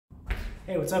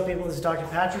Hey, what's up, people? This is Dr.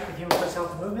 Patrick with Human Plus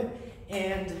Health and Movement,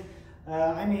 and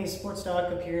I'm a sports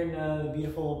doc up here in the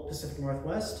beautiful Pacific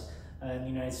Northwest in the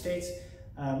United States.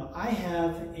 I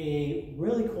have a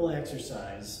really cool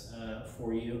exercise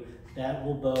for you that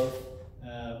will both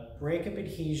break up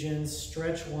adhesions,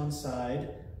 stretch one side,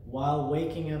 while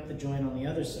waking up the joint on the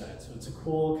other side. So it's a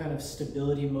cool kind of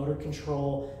stability, motor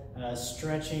control,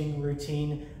 stretching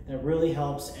routine that really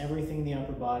helps everything in the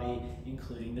upper body,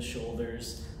 including the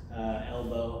shoulders,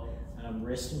 elbow,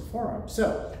 wrist, and forearm.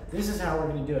 So this is how we're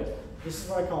going to do it. This is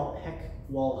what I call Pec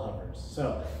Wall Hovers.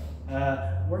 So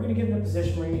we're going to get in a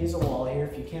position where you use a wall here.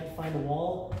 If you can't find a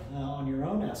wall on your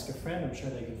own, ask a friend. I'm sure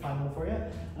they can find one for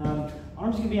you.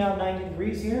 Arms can be out 90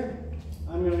 degrees here.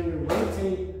 I'm going to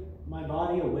rotate my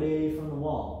body away from the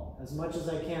wall as much as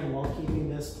I can while keeping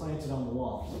this planted on the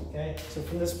wall. Okay, so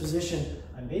from this position,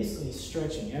 I'm basically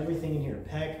stretching everything in here: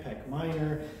 pec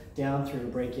minor, down through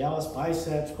brachialis,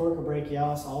 biceps,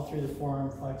 coracobrachialis, all through the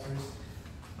forearm flexors.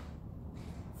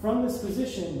 From this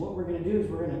position, what we're going to do is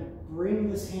we're going to bring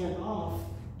this hand off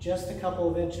just a couple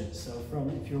of inches. So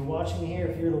if you're watching here,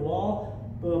 if you're the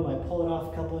wall, boom, I pull it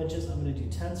off a couple inches. I'm going to do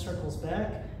 10 circles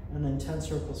back and then 10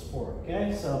 circles forward.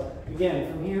 Okay, so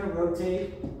again, from here,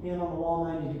 rotate, hand on the wall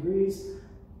 90 degrees,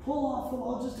 pull off the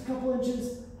wall just a couple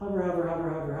inches, hover, hover, hover,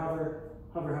 hover, hover,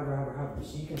 hover, hover, hover, hover.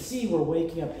 So you can see we're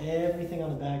waking up everything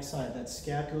on the back side. That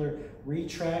scapular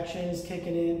retraction is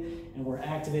kicking in, and we're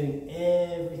activating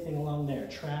everything along there,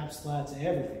 traps, lats,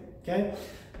 everything, okay?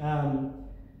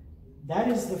 That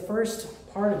is the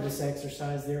first part of this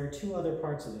exercise. There are two other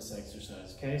parts of this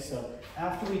exercise, okay? So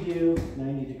after we do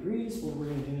 90 degrees, what we're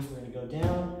gonna do is we're gonna go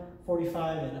down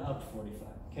 45 and up 45,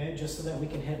 okay? Just so that we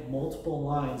can hit multiple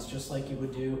lines, just like you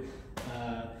would do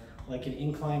like an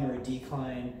incline or a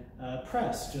decline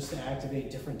press, just to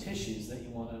activate different tissues that you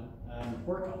want to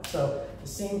work on. So the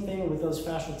same thing with those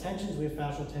fascial tensions. We have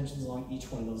fascial tensions along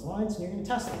each one of those lines, and you're going to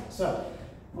test them. So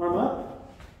arm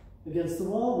up against the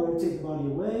wall, rotate the body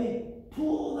away,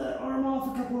 pull that arm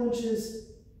off a couple inches,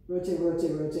 rotate,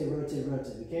 rotate, rotate, rotate,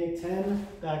 rotate. Okay, 10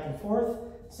 back and forth.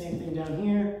 Same thing down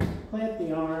here. Plant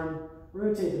the arm,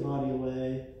 rotate the body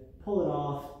away, pull it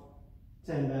off,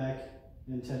 10 back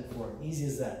and 10 forward. Easy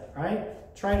as that. All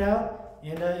right, try it out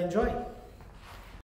and enjoy.